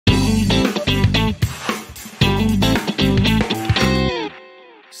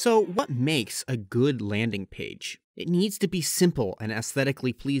So, what makes a good landing page? It needs to be simple and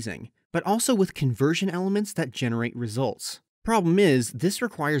aesthetically pleasing, but also with conversion elements that generate results. Problem is, this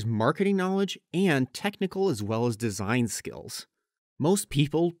requires marketing knowledge and technical as well as design skills. Most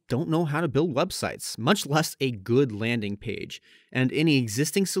people don't know how to build websites, much less a good landing page, and any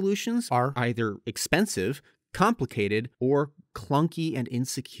existing solutions are either expensive, complicated, or clunky and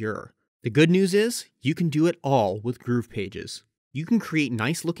insecure. The good news is, you can do it all with GroovePages. You can create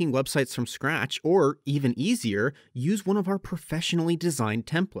nice-looking websites from scratch, or even easier, use one of our professionally designed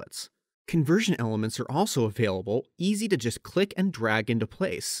templates. Conversion elements are also available, easy to just click and drag into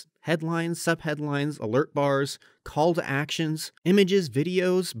place. Headlines, subheadlines, alert bars, call to actions, images,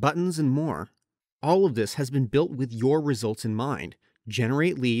 videos, buttons, and more. All of this has been built with your results in mind.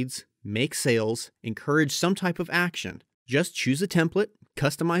 Generate leads, make sales, encourage some type of action. Just choose a template,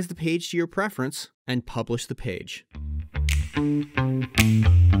 customize the page to your preference, and publish the page.